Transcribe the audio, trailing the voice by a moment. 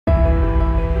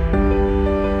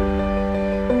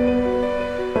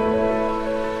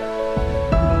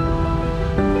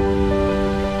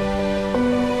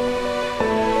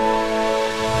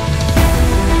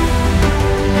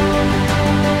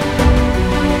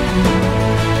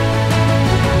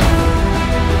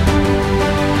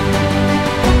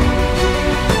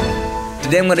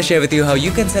Today I'm going to share with you how you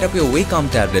can set up your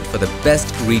Wacom tablet for the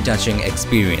best retouching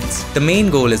experience. The main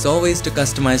goal is always to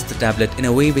customize the tablet in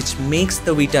a way which makes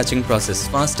the retouching process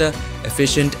faster,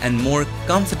 efficient and more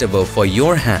comfortable for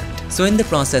your hand. So in the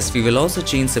process, we will also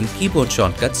change some keyboard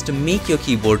shortcuts to make your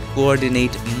keyboard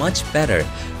coordinate much better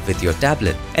with your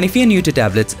tablet. And if you're new to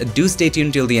tablets, do stay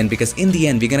tuned till the end, because in the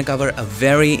end we're going to cover a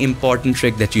very important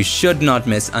trick that you should not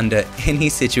miss under any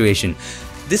situation.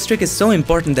 This trick is so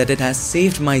important that it has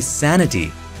saved my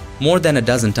sanity more than a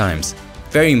dozen times.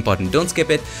 Very important, don't skip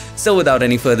it. So without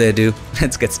any further ado,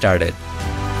 let's get started.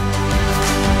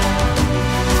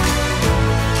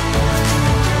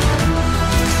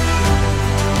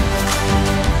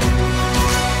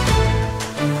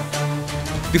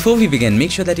 Before we begin,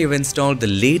 make sure that you've installed the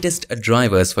latest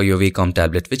drivers for your Wacom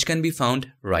tablet, which can be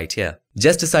found right here.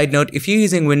 Just a side note, if you're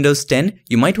using Windows 10,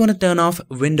 you might want to turn off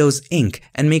Windows Ink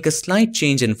and make a slight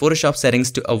change in Photoshop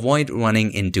settings to avoid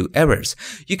running into errors.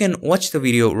 You can watch the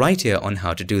video right here on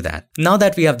how to do that. Now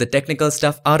that we have the technical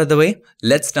stuff out of the way,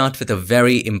 let's start with a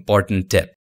very important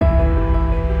tip.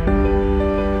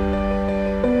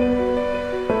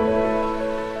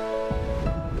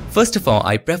 First of all,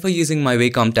 I prefer using my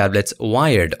Wacom tablets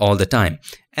wired all the time,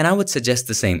 and I would suggest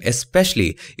the same,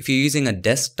 especially if you're using a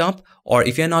desktop or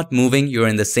if you're not moving, you're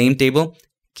in the same table,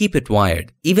 keep it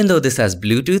wired. Even though this has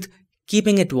Bluetooth,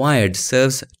 keeping it wired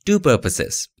serves two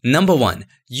purposes. Number one,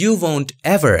 you won't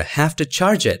ever have to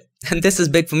charge it. And this is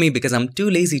big for me because I'm too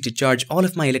lazy to charge all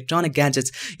of my electronic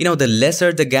gadgets. You know, the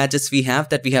lesser the gadgets we have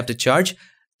that we have to charge,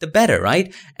 the better,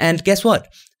 right? And guess what?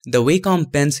 The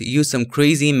Wacom pens use some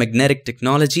crazy magnetic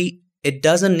technology. It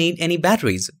doesn't need any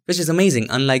batteries, which is amazing,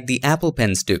 unlike the Apple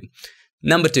pens do.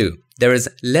 Number two, there is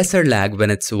lesser lag when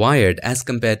it's wired as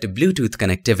compared to Bluetooth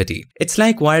connectivity. It's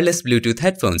like wireless Bluetooth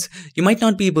headphones. You might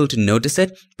not be able to notice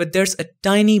it, but there's a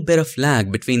tiny bit of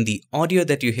lag between the audio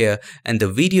that you hear and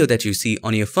the video that you see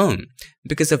on your phone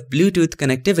because of Bluetooth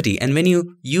connectivity. And when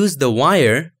you use the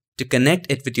wire to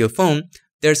connect it with your phone,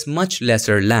 there's much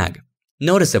lesser lag.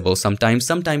 Noticeable sometimes,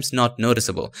 sometimes not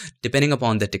noticeable, depending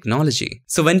upon the technology.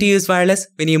 So when to use wireless?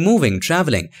 When you're moving,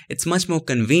 traveling, it's much more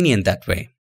convenient that way.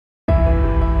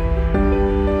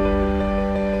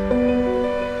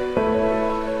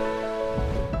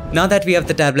 Now that we have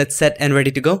the tablet set and ready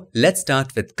to go, let's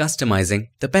start with customizing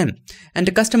the pen. And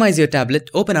to customize your tablet,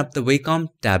 open up the Wacom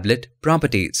Tablet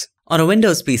Properties. On a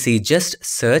Windows PC, just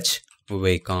search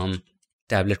Wacom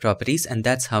Tablet Properties, and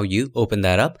that's how you open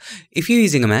that up. If you're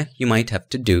using a Mac, you might have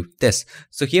to do this.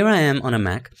 So here I am on a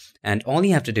Mac, and all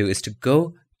you have to do is to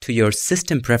go to your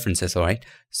system preferences, alright?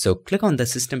 So click on the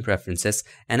system preferences,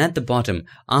 and at the bottom,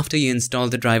 after you install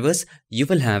the drivers, you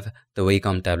will have the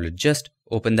Wacom tablet. Just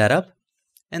open that up,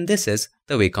 and this is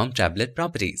the Wacom Tablet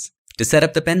Properties. To set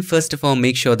up the pen, first of all,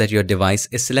 make sure that your device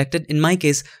is selected. In my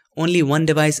case, only one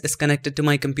device is connected to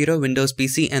my computer, Windows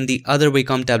PC, and the other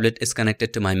Wacom tablet is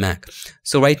connected to my Mac.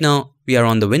 So right now we are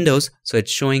on the Windows, so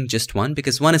it's showing just one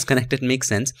because one is connected, makes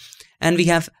sense. And we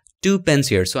have two pens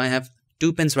here. So I have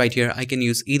two pens right here. I can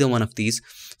use either one of these.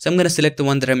 So I'm going to select the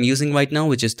one that I'm using right now,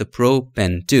 which is the Pro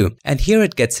Pen 2. And here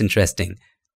it gets interesting.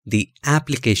 The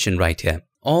application right here.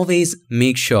 Always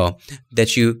make sure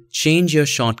that you change your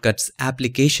shortcuts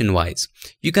application-wise.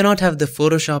 You cannot have the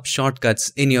Photoshop shortcuts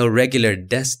in your regular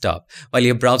desktop while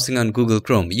you're browsing on Google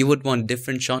Chrome. You would want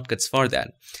different shortcuts for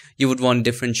that. You would want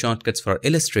different shortcuts for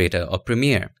Illustrator or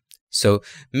Premiere. So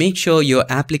make sure your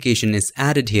application is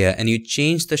added here and you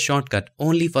change the shortcut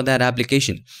only for that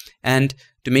application. And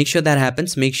to make sure that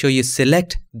happens, make sure you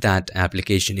select that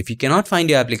application. If you cannot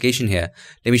find your application here,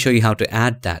 let me show you how to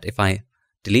add that. If I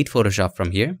delete Photoshop from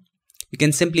here, you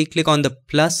can simply click on the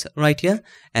plus right here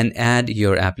and add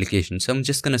your application. So I'm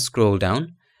just going to scroll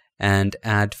down and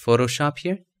add Photoshop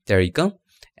here. There you go.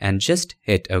 And just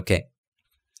hit OK.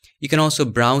 You can also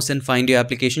browse and find your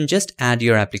application. Just add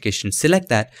your application, select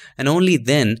that, and only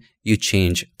then you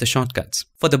change the shortcuts.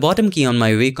 For the bottom key on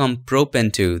my Wacom Pro Pen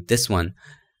 2, this one,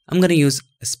 I'm going to use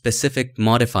a specific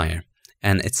modifier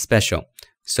and it's special.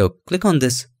 So click on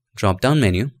this drop down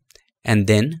menu and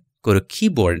then go to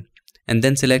keyboard and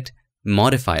then select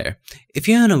modifier. If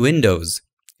you're on a Windows,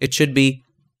 it should be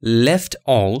left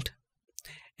alt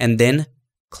and then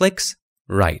clicks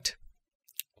right.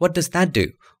 What does that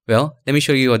do? Well, let me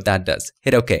show you what that does.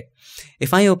 Hit OK.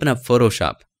 If I open up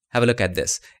Photoshop, have a look at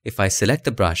this. If I select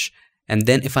the brush and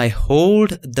then if I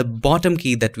hold the bottom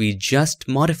key that we just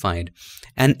modified,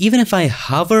 and even if I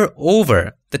hover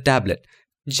over the tablet,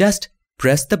 just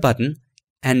press the button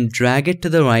and drag it to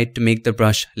the right to make the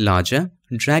brush larger,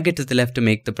 drag it to the left to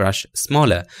make the brush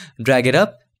smaller, drag it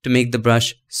up to make the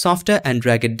brush softer, and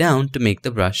drag it down to make the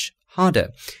brush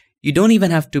harder. You don't even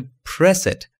have to press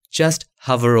it just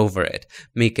hover over it.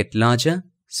 Make it larger,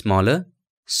 smaller,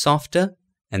 softer,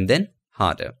 and then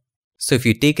harder. So if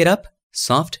you take it up,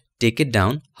 soft, take it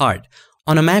down, hard.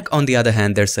 On a Mac, on the other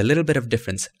hand, there's a little bit of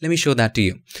difference. Let me show that to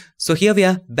you. So here we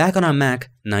are back on our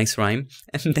Mac, nice rhyme.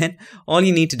 And then all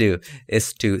you need to do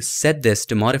is to set this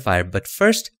to modifier. But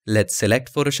first, let's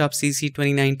select Photoshop CC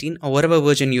 2019 or whatever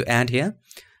version you add here.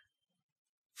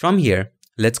 From here,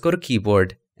 let's go to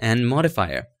keyboard and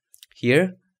modifier.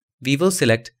 Here, we will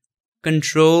select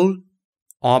Control,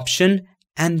 Option,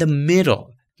 and the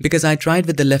middle. Because I tried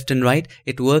with the left and right,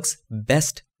 it works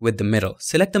best with the middle.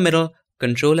 Select the middle,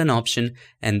 Control and Option,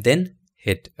 and then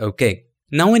hit OK.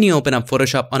 Now when you open up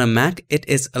Photoshop on a Mac, it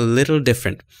is a little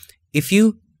different. If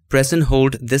you press and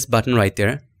hold this button right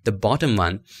there, the bottom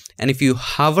one, and if you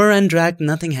hover and drag,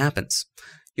 nothing happens.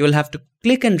 You will have to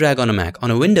click and drag on a Mac.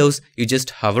 On a Windows, you just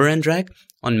hover and drag.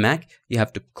 On Mac, you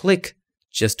have to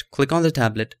just click on the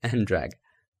tablet and drag.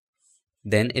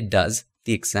 Then it does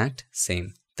the exact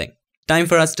same thing. Time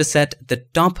for us to set the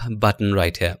top button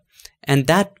right here. And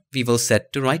that we will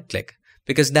set to right click,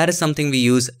 because that is something we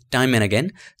use time and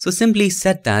again. So simply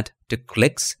set that to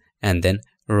clicks and then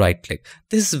right click.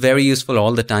 This is very useful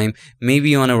all the time. Maybe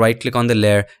you want to right click on the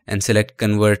layer and select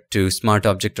convert to smart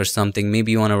object or something.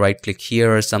 Maybe you want to right click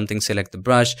here or something, select the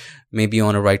brush. Maybe you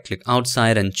want to right click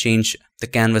outside and change the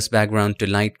canvas background to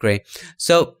light gray.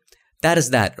 So that is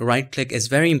that. Right click is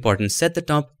very important. Set the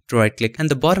top to right click and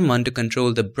the bottom one to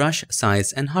control the brush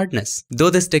size and hardness. Though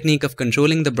this technique of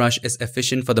controlling the brush is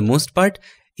efficient for the most part,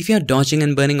 if you are dodging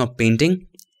and burning or painting,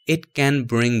 it can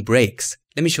bring breaks.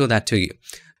 Let me show that to you.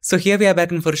 So here we are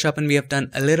back in Photoshop and we have done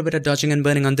a little bit of dodging and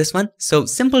burning on this one. So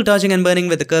simple dodging and burning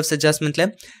with the curves adjustment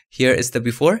layer. Here is the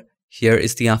before, here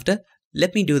is the after.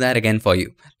 Let me do that again for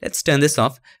you. Let's turn this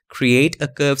off, create a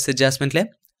curves adjustment layer,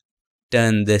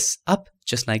 turn this up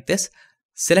just like this,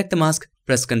 select the mask,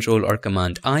 press Ctrl or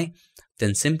Command I,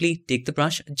 then simply take the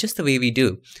brush just the way we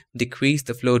do, decrease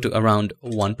the flow to around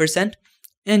 1%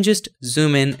 and just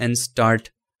zoom in and start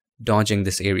dodging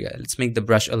this area. Let's make the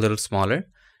brush a little smaller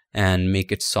and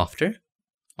make it softer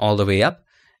all the way up.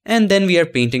 And then we are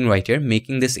painting right here,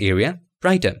 making this area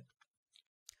brighter.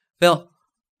 Well,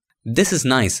 this is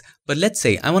nice, but let's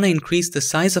say I want to increase the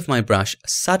size of my brush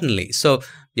suddenly. So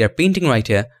we are painting right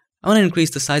here. I want to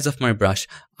increase the size of my brush.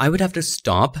 I would have to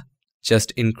stop,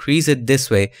 just increase it this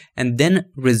way, and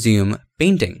then resume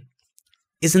painting.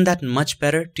 Isn't that much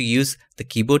better to use the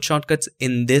keyboard shortcuts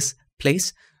in this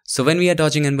place? So when we are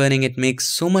dodging and burning, it makes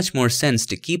so much more sense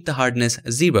to keep the hardness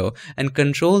 0 and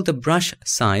control the brush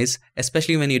size,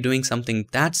 especially when you're doing something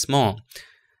that small.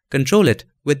 Control it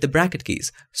with the bracket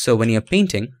keys. So when you're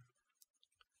painting,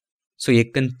 so you're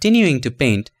continuing to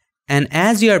paint, and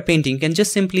as you are painting, you can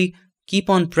just simply keep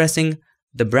on pressing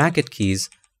the bracket keys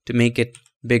to make it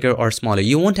bigger or smaller.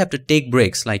 You won't have to take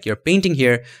breaks. Like you're painting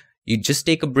here, you just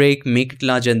take a break, make it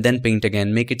larger, and then paint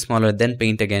again, make it smaller, then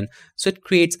paint again. So it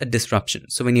creates a disruption.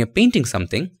 So when you're painting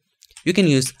something, you can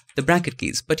use the bracket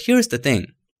keys. But here's the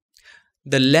thing.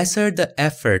 The lesser the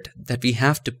effort that we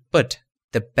have to put,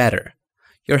 the better.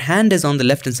 Your hand is on the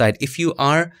left hand side. If you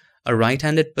are a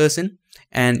right-handed person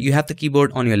and you have the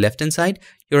keyboard on your left-hand side,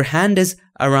 your hand is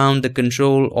around the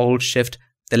Control-Alt-Shift,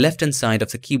 the left-hand side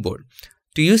of the keyboard.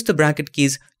 To use the bracket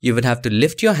keys, you would have to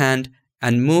lift your hand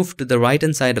and move to the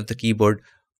right-hand side of the keyboard,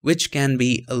 which can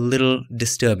be a little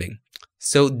disturbing.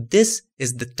 So this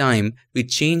is the time we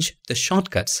change the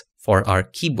shortcuts for our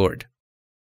keyboard.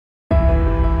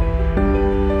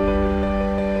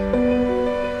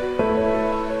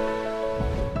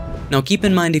 Now keep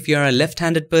in mind, if you are a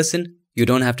left-handed person, you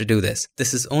don't have to do this.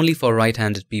 This is only for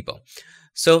right-handed people.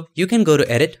 So you can go to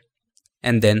Edit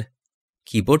and then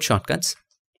Keyboard Shortcuts.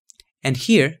 And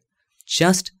here,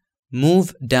 just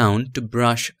move down to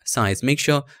brush size. Make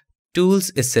sure Tools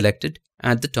is selected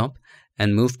at the top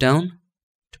and move down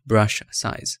to brush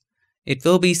size. It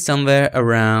will be somewhere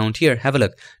around here. Have a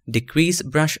look. Decrease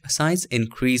brush size,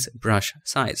 increase brush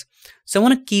size. So I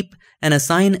want to keep and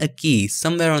assign a key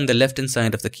somewhere on the left-hand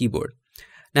side of the keyboard.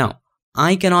 Now,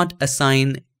 I cannot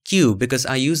assign Q because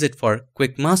I use it for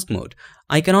quick mask mode.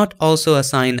 I cannot also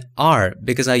assign R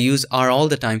because I use R all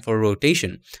the time for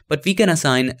rotation. But we can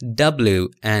assign W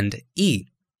and E,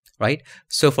 right?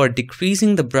 So for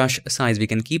decreasing the brush size, we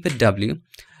can keep it W.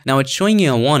 Now it's showing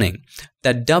you a warning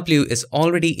that W is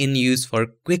already in use for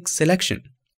quick selection.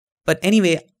 But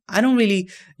anyway, I don't really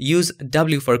use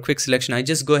W for quick selection. I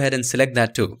just go ahead and select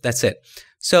that too. That's it.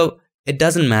 So it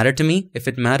doesn't matter to me. If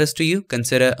it matters to you,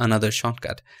 consider another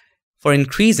shortcut. For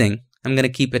increasing, I'm going to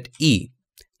keep it E.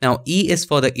 Now E is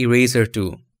for the eraser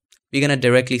tool. We're going to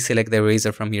directly select the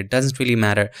eraser from here. Doesn't really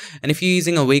matter. And if you're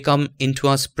using a Wacom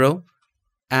Intuos Pro,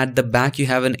 at the back you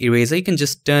have an eraser, you can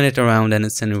just turn it around and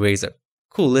it's an eraser.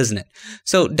 Cool, isn't it?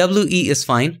 So WE is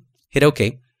fine. Hit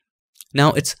OK.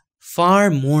 Now it's far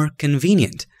more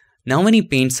convenient. Now when you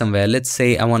paint somewhere, let's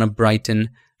say I want to brighten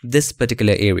this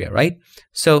particular area, right?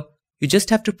 So you just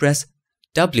have to press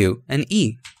W and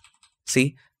E.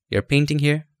 See, you're painting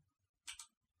here.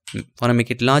 Want to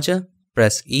make it larger?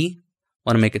 Press E.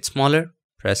 Want to make it smaller?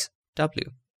 Press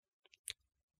W.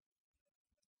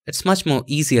 It's much more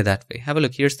easier that way. Have a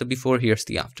look. Here's the before, here's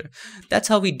the after. That's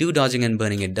how we do dodging and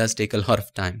burning. It does take a lot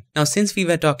of time. Now, since we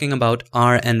were talking about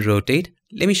R and rotate,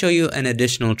 let me show you an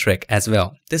additional trick as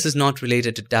well. This is not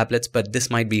related to tablets, but this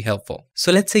might be helpful.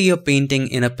 So let's say you're painting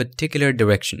in a particular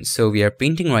direction. So we are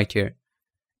painting right here.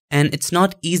 And it's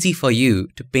not easy for you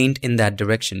to paint in that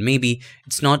direction. Maybe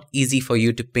it's not easy for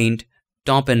you to paint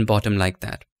top and bottom like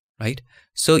that, right?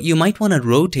 So you might want to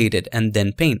rotate it and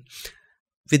then paint.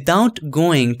 Without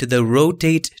going to the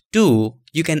rotate tool,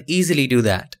 you can easily do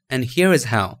that. And here is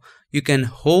how. You can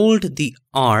hold the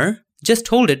R, just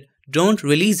hold it, don't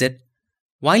release it.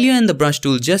 While you're in the brush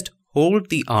tool, just hold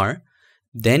the R,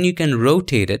 then you can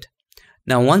rotate it.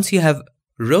 Now once you have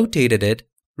rotated it,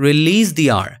 release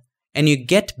the R and you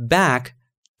get back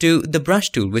to the brush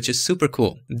tool, which is super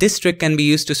cool. This trick can be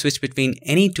used to switch between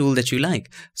any tool that you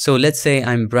like. So let's say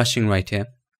I'm brushing right here,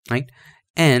 right?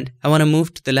 And I want to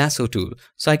move to the lasso tool.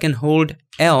 So I can hold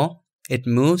L, it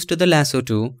moves to the lasso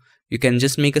tool. You can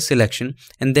just make a selection.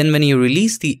 And then when you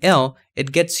release the L,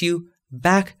 it gets you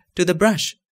back to the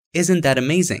brush. Isn't that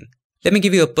amazing? Let me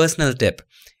give you a personal tip.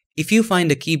 If you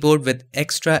find a keyboard with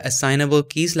extra assignable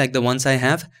keys like the ones I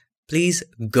have, please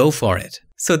go for it.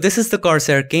 So this is the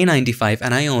Corsair K95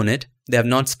 and I own it. They have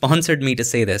not sponsored me to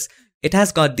say this. It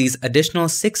has got these additional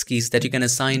 6 keys that you can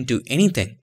assign to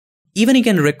anything. Even you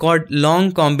can record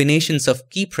long combinations of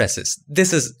key presses.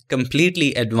 This is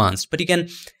completely advanced, but you can,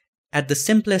 at the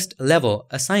simplest level,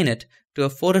 assign it to a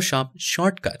Photoshop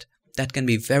shortcut. That can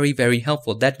be very, very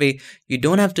helpful. That way, you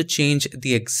don't have to change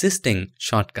the existing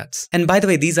shortcuts. And by the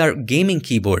way, these are gaming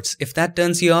keyboards. If that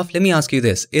turns you off, let me ask you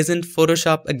this. Isn't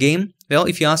Photoshop a game? Well,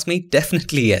 if you ask me,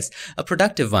 definitely yes. A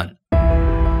productive one.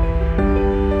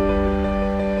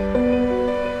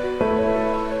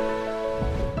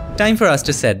 Time for us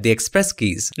to set the express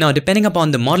keys. Now, depending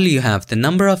upon the model you have, the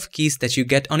number of keys that you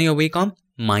get on your Wacom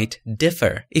might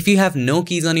differ. If you have no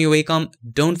keys on your Wacom,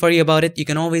 don't worry about it. You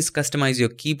can always customize your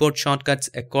keyboard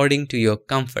shortcuts according to your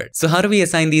comfort. So how do we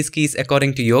assign these keys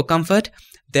according to your comfort?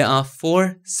 There are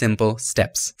 4 simple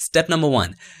steps. Step number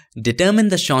 1, determine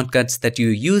the shortcuts that you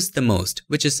use the most,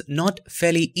 which is not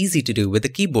fairly easy to do with the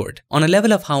keyboard. On a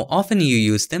level of how often you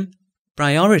use them,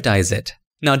 prioritize it.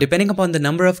 Now, depending upon the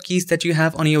number of keys that you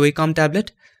have on your Wacom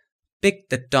tablet, pick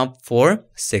the top 4,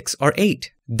 6, or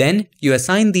 8. Then you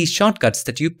assign these shortcuts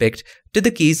that you picked to the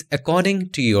keys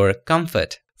according to your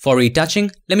comfort. For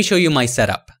retouching, let me show you my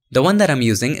setup. The one that I'm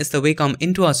using is the Wacom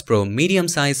Intuos Pro medium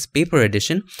size paper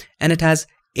edition, and it has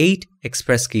 8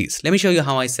 express keys. Let me show you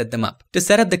how I set them up. To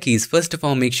set up the keys, first of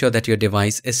all, make sure that your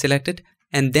device is selected,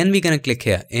 and then we're going to click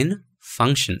here in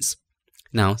Functions.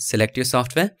 Now select your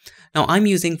software. Now I'm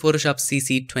using Photoshop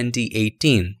CC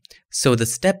 2018. So the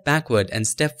step backward and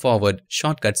step forward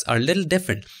shortcuts are a little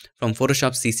different from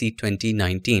Photoshop CC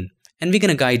 2019. And we're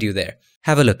going to guide you there.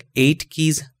 Have a look. 8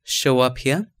 keys show up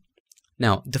here.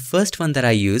 Now the first one that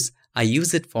I use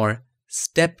it for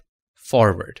step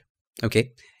forward.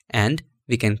 Okay. And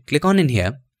we can click on in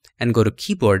here and go to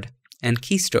keyboard and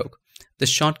keystroke. The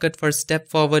shortcut for step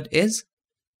forward is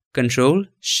Control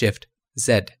Shift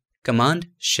Z. Command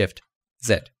Shift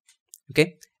Z.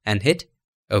 Okay, and hit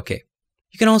OK.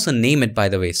 You can also name it, by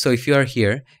the way. So if you are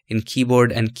here in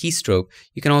keyboard and keystroke,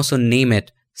 you can also name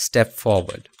it step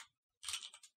forward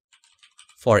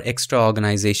for extra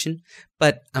organization,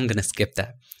 but I'm going to skip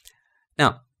that.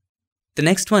 Now, the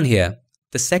next one here,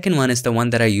 the second one is the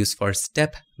one that I use for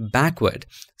step backward.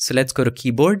 So let's go to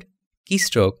keyboard,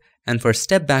 keystroke, and for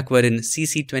step backward in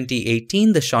CC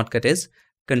 2018, the shortcut is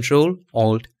Control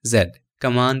Alt Z.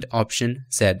 Command Option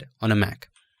Z on a Mac.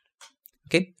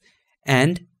 Okay,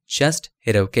 and just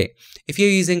hit OK. If you're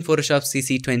using Photoshop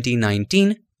CC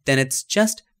 2019, then it's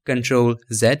just Control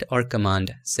Z or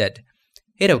Command Z.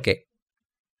 Hit OK.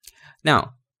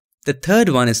 Now, the third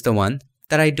one is the one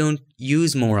that I don't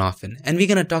use more often, and we're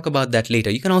going to talk about that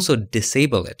later. You can also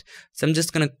disable it. So I'm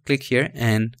just going to click here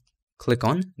and click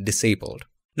on Disabled.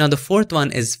 Now the fourth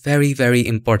one is very, very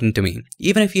important to me.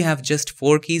 Even if you have just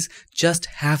 4 keys, just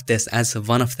have this as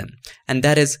one of them. And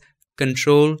that is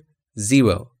Control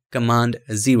 0, Command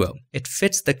 0. It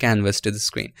fits the canvas to the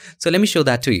screen. So let me show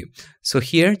that to you. So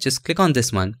here, just click on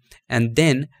this one and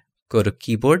then go to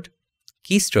keyboard,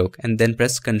 keystroke, and then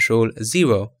press Ctrl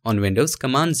 0 on Windows,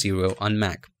 Command 0 on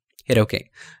Mac. Hit OK.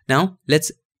 Now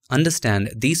let's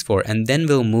understand these 4 and then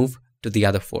we'll move to the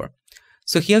other 4.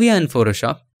 So here we are in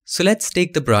Photoshop. So let's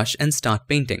take the brush and start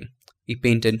painting. We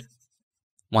painted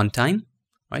 1 time,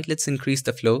 right? Let's increase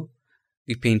the flow.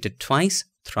 We painted twice,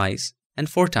 thrice, and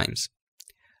 4 times.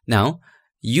 Now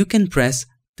you can press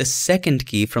the second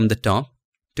key from the top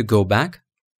to go back,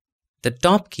 the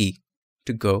top key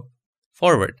to go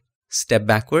forward, step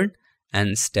backward,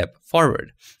 and step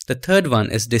forward. The third one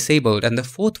is disabled and the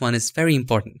fourth one is very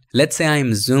important. Let's say I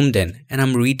am zoomed in and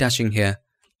I'm retouching here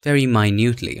very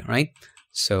minutely, right?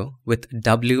 So with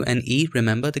W and E,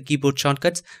 remember the keyboard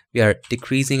shortcuts, we are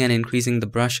decreasing and increasing the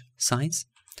brush size.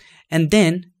 And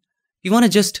then we want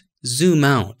to just zoom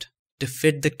out to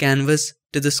fit the canvas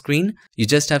to the screen. You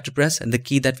just have to press the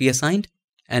key that we assigned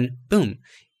and boom.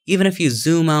 Even if you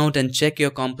zoom out and check your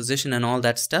composition and all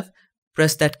that stuff,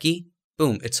 press that key,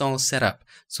 boom, it's all set up.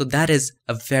 So that is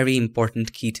a very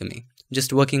important key to me.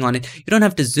 Just working on it. You don't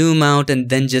have to zoom out and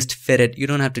then just fit it. You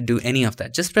don't have to do any of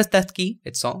that. Just press that key.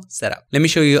 It's all set up. Let me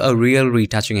show you a real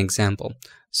retouching example.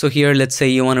 So here, let's say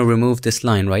you want to remove this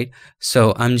line, right?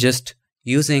 So I'm just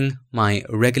using my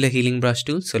regular healing brush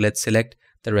tool. So let's select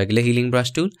the regular healing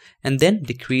brush tool and then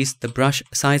decrease the brush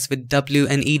size with W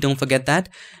and E. Don't forget that.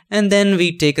 And then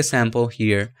we take a sample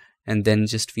here and then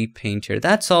just we paint here.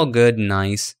 That's all good,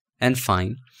 nice and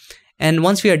fine. And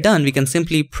once we are done, we can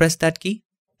simply press that key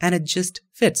and it just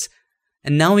fits.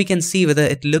 And now we can see whether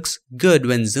it looks good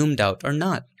when zoomed out or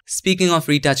not. Speaking of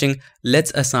retouching,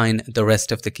 let's assign the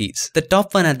rest of the keys. The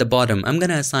top one at the bottom, I'm going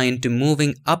to assign to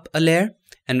moving up a layer.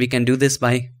 And we can do this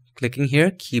by clicking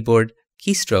here, keyboard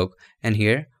keystroke, and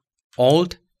here,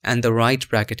 Alt and the right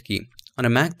bracket key. On a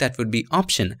Mac, that would be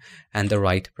Option and the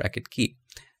right bracket key.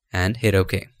 And hit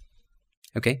OK.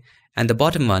 Okay. And the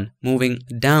bottom one, moving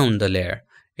down the layer,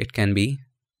 it can be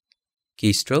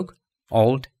keystroke,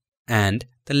 Alt, and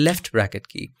the left bracket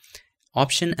key.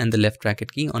 Option and the left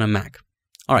bracket key on a Mac.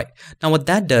 Alright, now what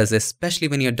that does, especially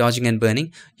when you're dodging and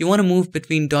burning, you want to move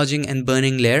between dodging and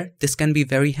burning layer. This can be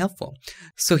very helpful.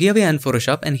 So here we are in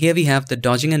Photoshop and here we have the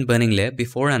dodging and burning layer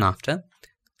before and after.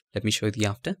 Let me show you the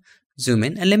after. Zoom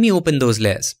in and let me open those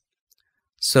layers.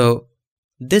 So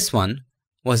this one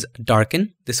was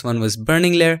darken, this one was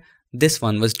burning layer, this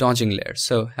one was dodging layer.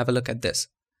 So have a look at this.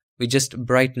 We just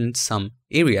brightened some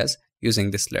areas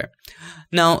using this layer.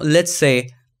 Now let's say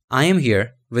I am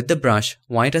here with the brush,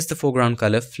 white as the foreground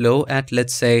color, flow at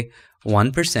let's say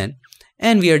 1%,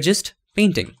 and we are just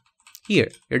painting. Here,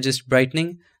 you're just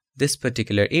brightening this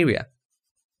particular area.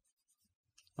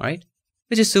 Alright,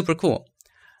 which is super cool.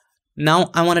 Now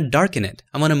I want to darken it.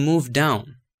 I want to move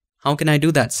down. How can I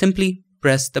do that? Simply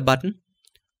press the button.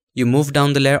 You move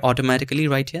down the layer automatically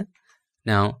right here.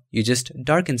 Now you just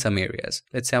darken some areas.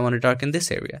 Let's say I want to darken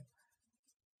this area.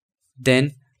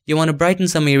 Then you want to brighten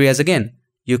some areas again.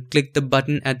 You click the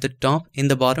button at the top in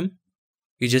the bottom.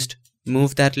 You just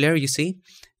move that layer, you see,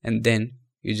 and then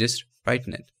you just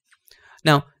brighten it.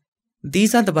 Now,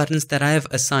 these are the buttons that I have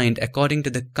assigned according to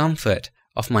the comfort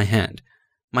of my hand.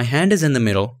 My hand is in the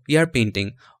middle. We are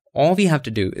painting. All we have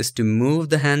to do is to move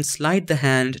the hand, slide the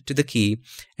hand to the key,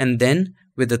 and then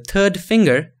with the third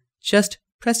finger, just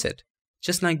press it.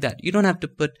 Just like that. You don't have to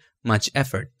put much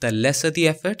effort. The lesser the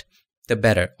effort, the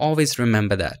better. Always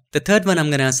remember that. The third one I'm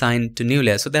going to assign to new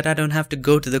layer so that I don't have to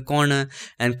go to the corner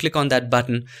and click on that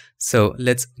button. So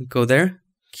let's go there,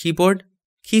 keyboard,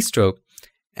 keystroke,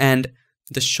 and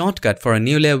the shortcut for a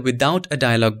new layer without a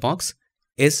dialog box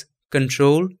is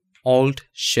Control, Alt,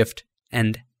 Shift,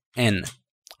 and N,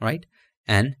 right?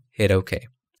 And hit OK.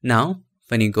 Now,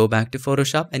 when you go back to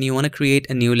Photoshop and you want to create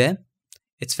a new layer,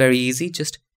 it's very easy.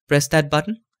 Just press that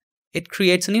button. It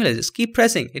creates a new layer. Just keep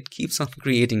pressing. It keeps on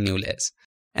creating new layers.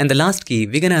 And the last key,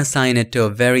 we're going to assign it to a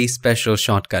very special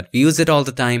shortcut. We use it all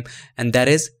the time, and that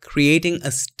is creating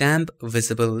a stamp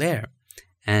visible layer.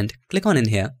 And click on in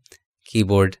here,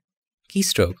 keyboard,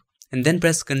 keystroke, and then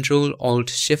press Ctrl, Alt,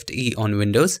 Shift, E on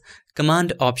Windows,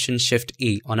 Command, Option, Shift,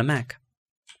 E on a Mac.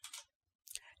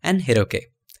 And hit OK.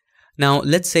 Now,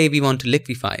 let's say we want to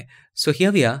liquefy. So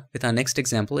here we are with our next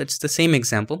example. It's the same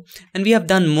example, and we have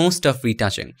done most of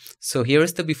retouching. So here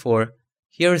is the before,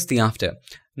 here is the after.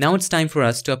 Now it's time for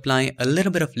us to apply a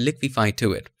little bit of liquefy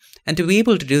to it. And to be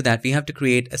able to do that, we have to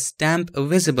create a stamp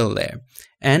visible layer.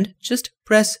 And just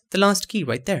press the last key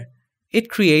right there. It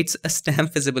creates a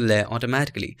stamp visible layer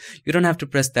automatically. You don't have to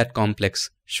press that complex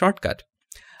shortcut.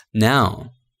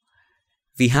 Now,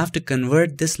 we have to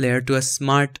convert this layer to a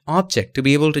smart object to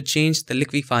be able to change the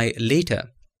liquefy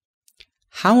later.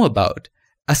 How about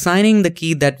assigning the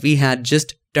key that we had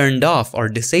just turned off or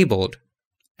disabled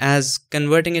as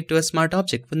converting it to a smart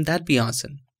object. Wouldn't that be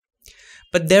awesome?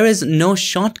 But there is no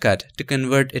shortcut to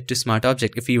convert it to smart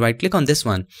object. If we right click on this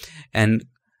one and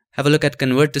have a look at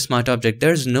convert to smart object,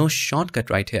 there's no shortcut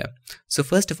right here. So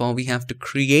first of all, we have to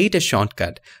create a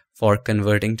shortcut for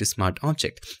converting to smart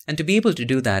object. And to be able to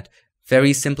do that,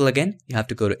 very simple again, you have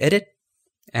to go to edit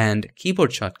and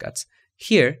keyboard shortcuts.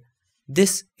 Here,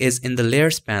 this is in the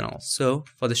layers panel. So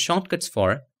for the shortcuts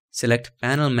for, select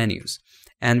panel menus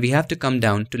and we have to come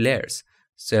down to layers.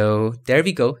 So there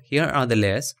we go. Here are the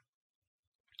layers.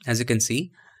 As you can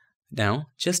see, now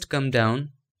just come down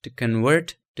to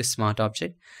convert to smart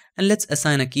object and let's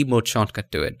assign a keyboard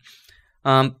shortcut to it.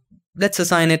 Let's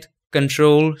assign it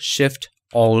Control, Shift,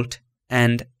 Alt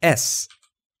and S.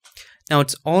 Now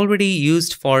it's already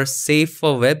used for Save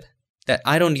for Web. That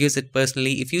I don't use it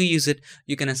personally. If you use it,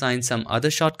 you can assign some other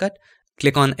shortcut.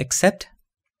 Click on Accept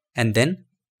and then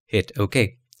hit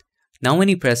OK. Now when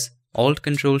you press Alt,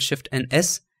 Control, Shift and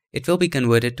S, it will be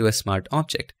converted to a smart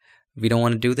object. We don't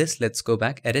want to do this. Let's go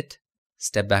back, edit,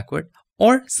 step backward,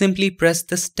 or simply press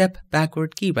the step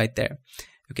backward key right there.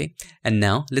 Okay, and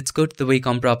now let's go to the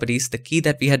Wacom properties, the key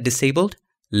that we had disabled.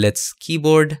 Let's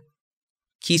keyboard,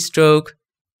 keystroke,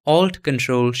 Alt,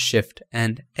 Control, Shift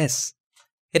and S.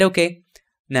 Hit OK.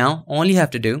 Now all you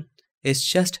have to do is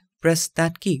just press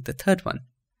that key, the third one,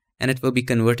 and it will be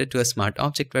converted to a smart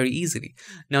object very easily.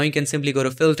 Now you can simply go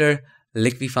to Filter,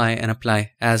 Liquify and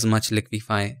apply as much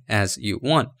Liquify as you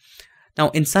want. Now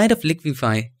inside of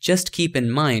Liquify, just keep in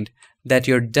mind that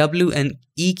your W and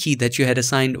E key that you had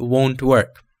assigned won't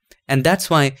work. And that's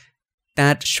why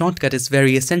that shortcut is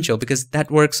very essential, because that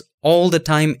works all the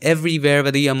time, everywhere,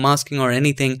 whether you're masking or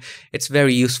anything. It's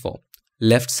very useful.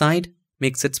 Left side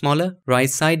makes it smaller, right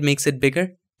side makes it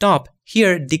bigger. Top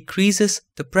here decreases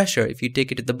the pressure. If you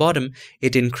take it to the bottom,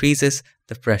 it increases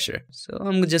the pressure. So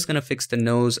I'm just gonna fix the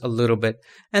nose a little bit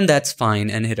and that's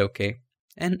fine, and hit OK.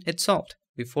 And it's solved.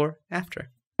 Before, after.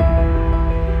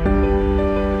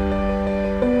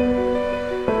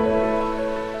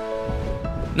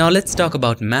 Now let's talk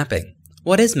about mapping.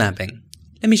 What is mapping?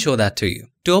 Let me show that to you.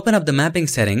 To open up the mapping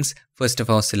settings, first of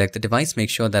all select the device,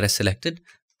 make sure that is selected.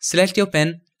 Select your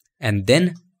pen and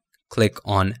then click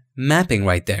on mapping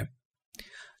right there.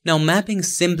 Now mapping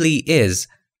simply is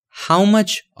how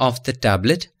much of the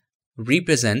tablet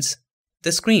represents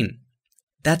the screen.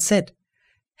 That's it.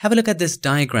 Have a look at this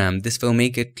diagram. This will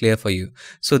make it clear for you.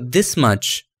 So this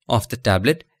much of the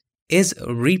tablet is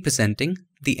representing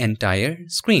the entire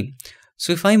screen.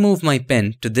 So if I move my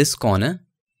pen to this corner,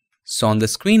 so on the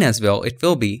screen as well, it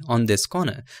will be on this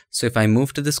corner. So if I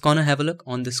move to this corner, have a look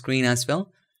on the screen as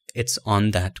well, it's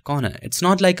on that corner. It's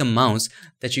not like a mouse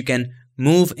that you can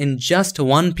move in just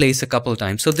one place a couple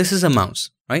times. So this is a mouse,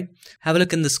 right? Have a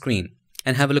look in the screen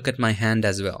and have a look at my hand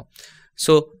as well.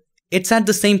 So it's at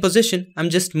the same position. I'm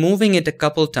just moving it a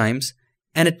couple times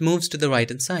and it moves to the right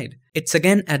hand side. It's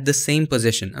again at the same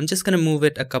position. I'm just going to move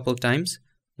it a couple times.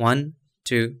 1,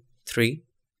 2, 3.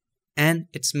 And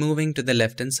it's moving to the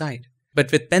left hand side.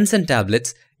 But with pens and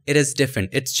tablets, it is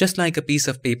different. It's just like a piece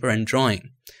of paper and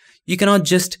drawing. You cannot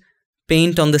just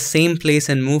paint on the same place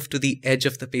and move to the edge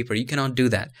of the paper. You cannot do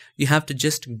that. You have to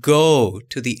just go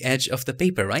to the edge of the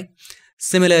paper, right?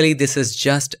 Similarly, this is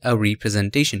just a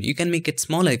representation. You can make it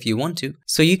smaller if you want to.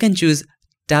 So you can choose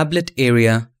tablet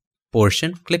area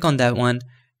portion, click on that one,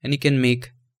 and you can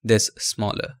make this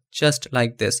smaller, just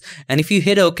like this. And if you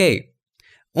hit OK,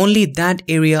 only that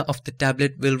area of the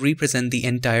tablet will represent the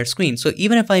entire screen. So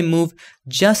even if I move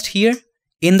just here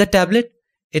in the tablet,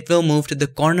 it will move to the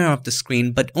corner of the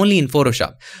screen, but only in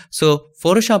Photoshop. So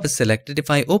Photoshop is selected.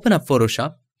 If I open up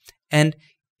Photoshop and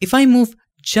if I move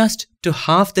just to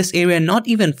half this area, not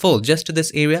even full, just to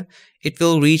this area, it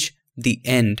will reach the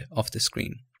end of the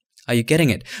screen. Are you getting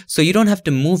it? So you don't have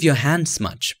to move your hands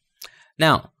much.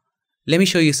 Now, let me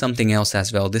show you something else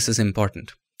as well. This is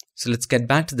important. So let's get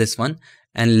back to this one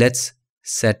and let's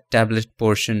set tablet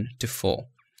portion to full.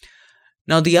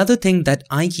 Now, the other thing that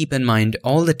I keep in mind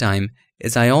all the time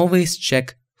is I always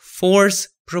check force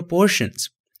proportions.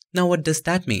 Now, what does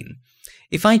that mean?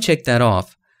 If I check that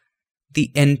off,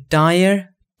 the entire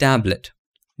tablet,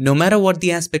 no matter what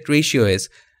the aspect ratio is,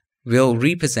 will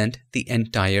represent the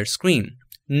entire screen,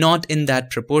 not in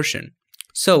that proportion.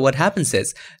 So what happens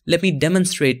is, let me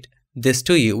demonstrate this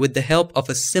to you with the help of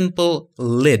a simple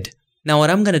lid. Now what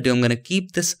I'm going to do, I'm going to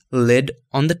keep this lid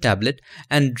on the tablet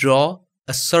and draw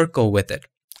a circle with it.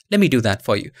 Let me do that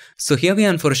for you. So here we are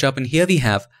in Photoshop and here we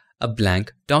have a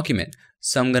blank document.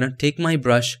 So I'm going to take my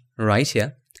brush right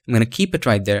here. I'm going to keep it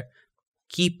right there.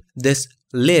 Keep this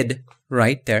lid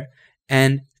right there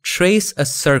and trace a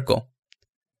circle.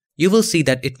 you will see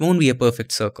that it won't be a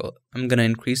perfect circle. I'm going to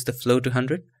increase the flow to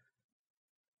 100.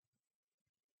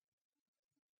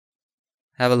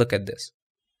 Have a look at this.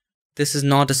 This is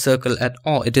not a circle at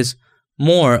all. It is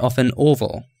more of an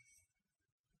oval.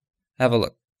 Have a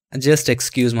look. Just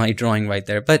excuse my drawing right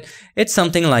there, but it's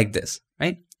something like this,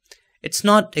 right? It's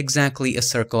not exactly a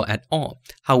circle at all.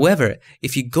 However,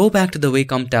 if you go back to the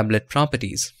Wacom Tablet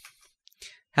Properties,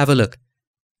 have a look.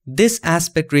 This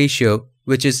aspect ratio,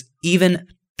 which is even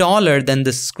taller than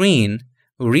the screen,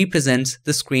 represents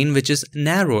the screen which is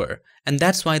narrower. And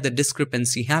that's why the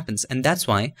discrepancy happens. And that's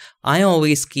why I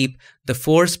always keep the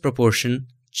force proportion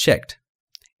checked.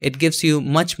 It gives you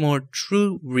much more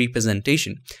true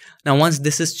representation. Now, once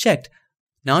this is checked,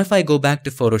 now if I go back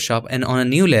to Photoshop and on a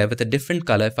new layer with a different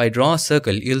color, if I draw a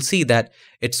circle, you'll see that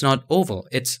it's not oval.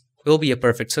 It will be a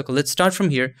perfect circle. Let's start from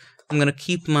here. I'm going to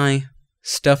keep my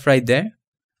stuff right there.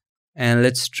 And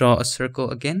let's draw a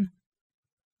circle again.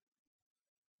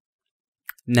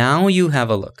 Now you have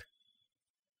a look.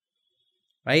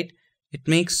 Right? It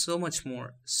makes so much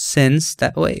more sense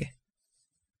that way.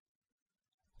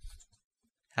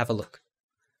 Have a look.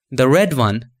 The red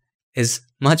one is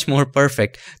much more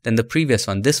perfect than the previous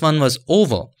one. This one was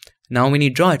oval. Now when you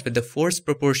draw it with the force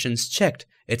proportions checked,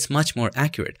 it's much more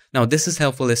accurate. Now this is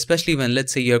helpful, especially when,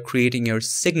 let's say, you're creating your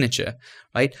signature,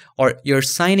 right? Or you're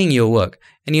signing your work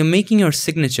and you're making your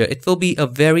signature. It will be a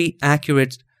very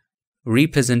accurate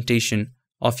representation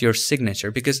of your signature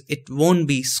because it won't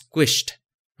be squished,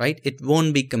 right? It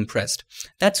won't be compressed.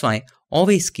 That's why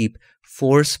always keep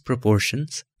force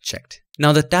proportions checked.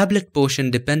 Now the tablet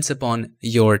portion depends upon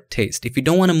your taste. If you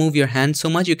don't want to move your hand so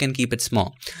much, you can keep it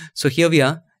small. So here we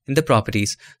are in the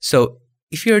properties. So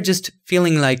if you're just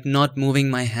feeling like not moving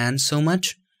my hand so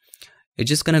much, you're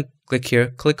just going to click here,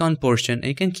 click on portion, and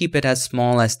you can keep it as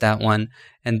small as that one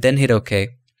and then hit OK.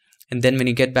 And then when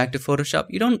you get back to Photoshop,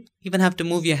 you don't even have to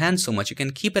move your hand so much. You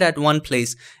can keep it at one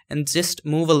place and just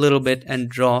move a little bit and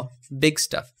draw big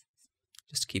stuff.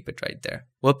 Just keep it right there.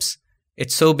 Whoops.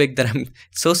 It's so big that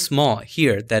it's so small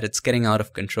here that it's getting out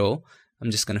of control. I'm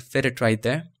just going to fit it right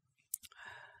there.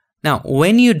 Now,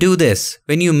 when you do this,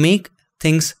 when you make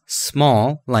things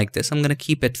small like this, I'm going to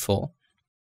keep it full.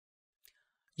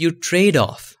 You trade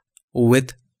off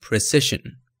with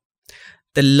precision.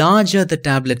 The larger the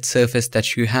tablet surface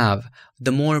that you have,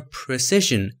 the more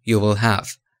precision you will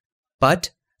have,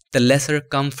 but the lesser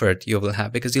comfort you will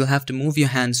have because you'll have to move your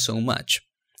hands so much.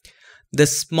 The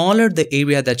smaller the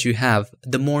area that you have,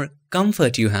 the more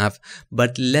comfort you have,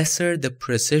 but lesser the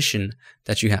precision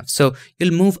that you have. So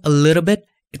you'll move a little bit,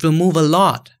 it will move a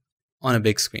lot on a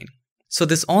big screen. So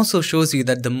this also shows you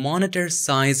that the monitor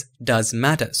size does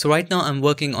matter. So right now I'm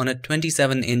working on a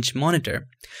 27-inch monitor.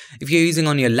 If you're using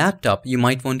on your laptop, you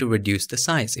might want to reduce the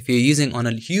size. If you're using on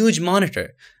a huge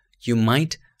monitor, you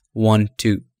might want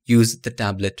to use the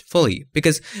tablet fully.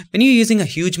 Because when you're using a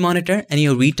huge monitor and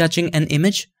you're retouching an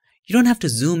image, you don't have to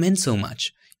zoom in so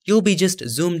much. You'll be just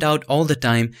zoomed out all the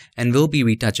time and will be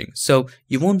retouching. So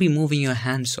you won't be moving your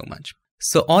hand so much.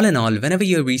 So all in all, whenever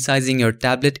you're resizing your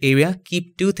tablet area,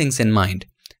 keep two things in mind.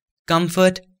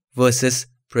 Comfort versus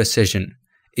precision.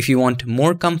 If you want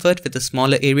more comfort with a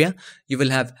smaller area, you will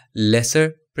have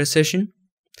lesser precision.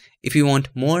 If you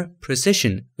want more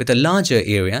precision with a larger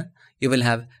area, you will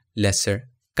have lesser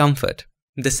comfort.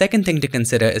 The second thing to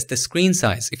consider is the screen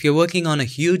size. If you're working on a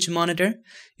huge monitor,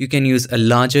 you can use a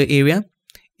larger area.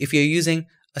 If you're using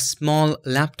a small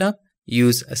laptop,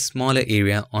 use a smaller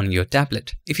area on your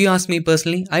tablet. If you ask me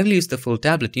personally, I will use the full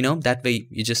tablet, that way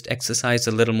you just exercise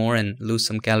a little more and lose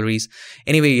some calories.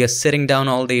 Anyway, you're sitting down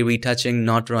all day retouching,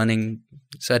 not running,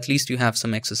 so at least you have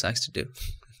some exercise to do.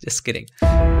 Just kidding.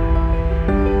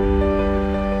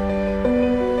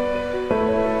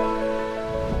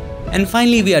 And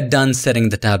finally, we are done setting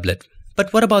the tablet.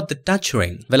 But what about the touch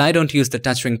ring? Well, I don't use the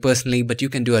touch ring personally, but you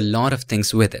can do a lot of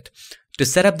things with it. To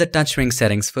set up the touch ring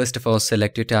settings, first of all,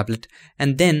 select your tablet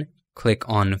and then click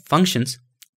on Functions,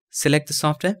 select the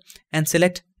software and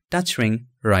select touch ring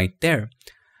right there.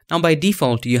 Now by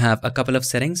default, you have a couple of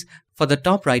settings. For the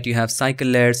top right, you have cycle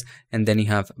layers and then you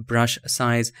have brush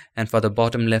size, and for the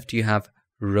bottom left, you have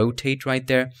rotate right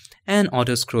there and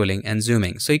auto scrolling and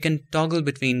zooming. So you can toggle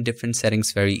between different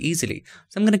settings very easily.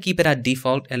 So I'm going to keep it at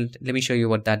default and let me show you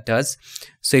what that does.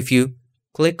 So if you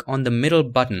click on the middle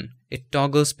button, it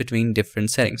toggles between different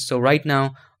settings. So right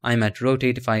now I'm at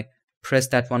rotate. If I press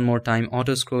that one more time,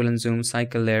 auto scroll and zoom,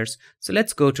 cycle layers. So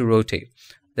let's go to rotate.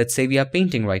 Let's say we are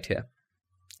painting right here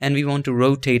and we want to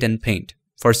rotate and paint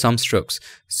for some strokes.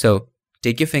 So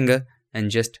take your finger and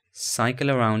just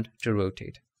cycle around to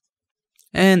rotate.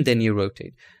 And then you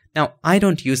rotate. Now, I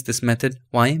don't use this method.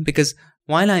 Why? Because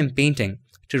while I'm painting,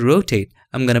 to rotate,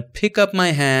 I'm going to pick up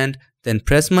my hand, then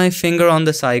press my finger on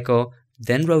the cycle,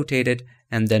 then rotate it,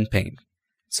 and then paint.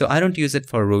 So I don't use it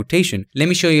for rotation. Let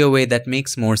me show you a way that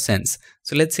makes more sense.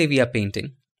 So let's say we are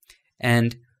painting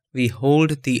and we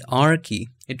hold the R key.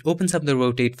 It opens up the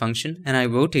rotate function and I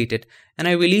rotate it and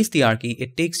I release the R key.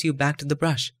 It takes you back to the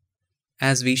brush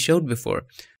as we showed before.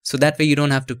 So that way you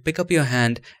don't have to pick up your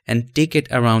hand and take it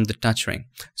around the touch ring.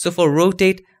 So for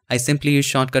rotate, I simply use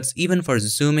shortcuts. Even for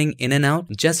zooming in and out,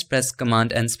 just press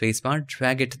Command and spacebar,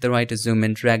 drag it to the right to zoom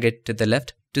in, drag it to the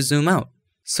left to zoom out.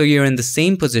 So you're in the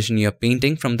same position, you're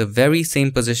painting from the very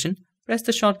same position, press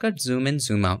the shortcut, zoom in,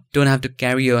 zoom out. Don't have to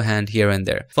carry your hand here and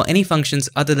there. For any functions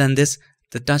other than this,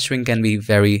 the touch ring can be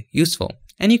very useful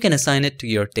and you can assign it to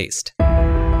your taste.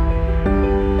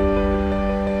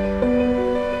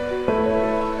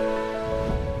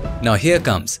 Now here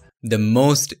comes the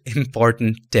most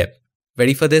important tip.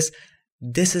 Ready for this?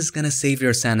 This is gonna save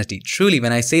your sanity. Truly,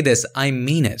 when I say this, I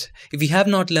mean it. If you have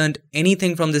not learned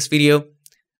anything from this video,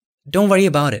 don't worry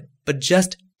about it, but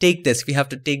just take this. We have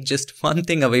to take just one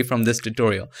thing away from this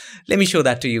tutorial. Let me show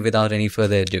that to you without any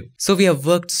further ado. So we have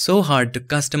worked so hard to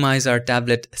customize our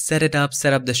tablet, set it up,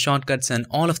 set up the shortcuts and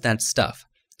all of that stuff.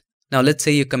 Now let's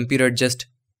say your computer just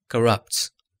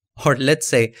corrupts, or let's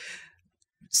say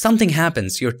something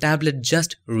happens, your tablet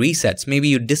just resets. Maybe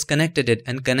you disconnected it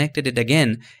and connected it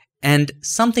again, and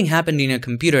something happened in your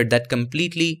computer that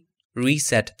completely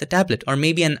reset the tablet, or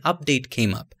maybe an update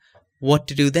came up. What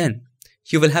to do then?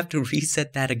 You will have to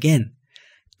reset that again.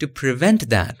 To prevent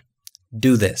that,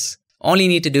 do this. All you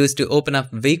need to do is to open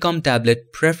up Wacom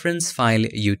Tablet Preference File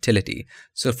Utility.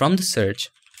 So from the search,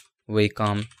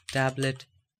 Wacom Tablet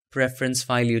Preference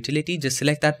File Utility, just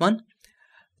select that one.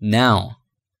 Now,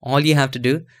 all you have to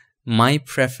do, My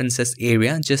Preferences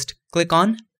area, just click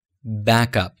on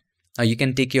Backup. Now you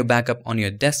can take your backup on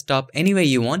your desktop anywhere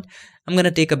you want. I'm going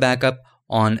to take a backup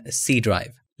on C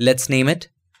drive. Let's name it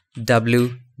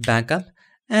W Backup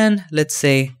and let's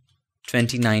say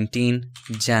 2019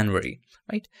 January,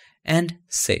 right? And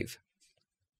save.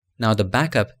 Now the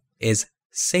backup is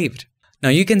saved. Now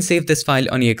you can save this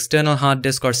file on your external hard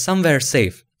disk or somewhere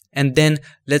safe. And then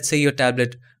let's say your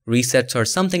tablet resets or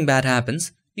something bad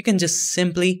happens. You can just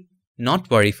simply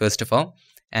not worry first of all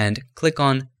and click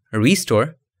on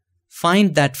Restore.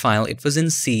 Find that file. It was in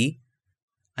C.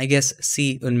 I guess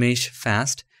C Unmesh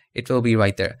Fast. It will be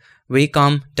right there.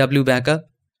 Wacom W Backup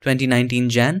 2019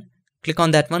 Jan. Click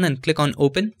on that one and click on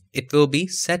Open. It will be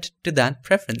set to that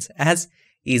preference. As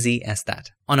easy as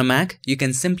that. On a Mac, you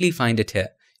can simply find it here.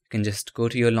 You can just go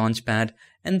to your Launchpad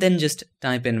and then just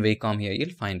type in Wacom here. You'll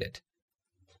find it.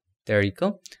 There you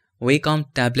go. Wacom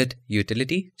Tablet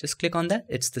Utility. Just click on that.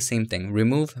 It's the same thing.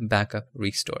 Remove, Backup,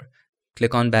 Restore.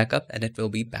 Click on Backup and it will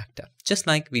be backed up. Just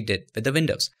like we did with the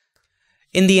Windows.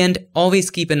 In the end, always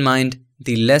keep in mind,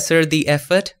 the lesser the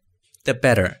effort, the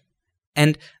better.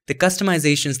 And the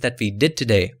customizations that we did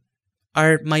today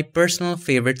are my personal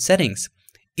favorite settings.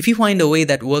 If you find a way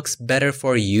that works better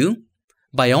for you,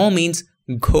 by all means,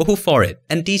 go for it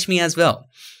and teach me as well.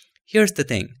 Here's the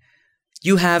thing.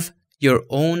 You have your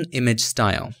own image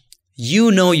style.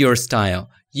 You know your style.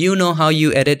 You know how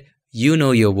you edit. You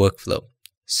know your workflow.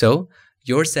 So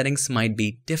your settings might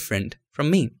be different from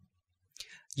me.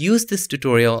 Use this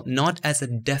tutorial not as a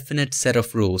definite set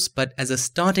of rules, but as a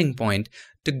starting point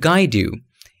to guide you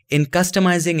in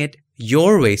customizing it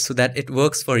your way so that it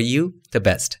works for you the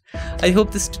best. I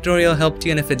hope this tutorial helped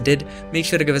you, and if it did, make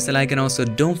sure to give us a like, and also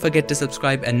don't forget to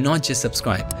subscribe, and not just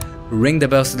subscribe. Ring the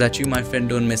bell so that you, my friend,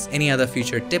 don't miss any other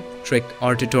future tip, trick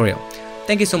or tutorial.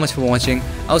 Thank you so much for watching.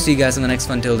 I'll see you guys in the next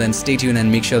one. Till then, stay tuned and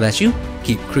make sure that you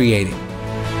keep creating.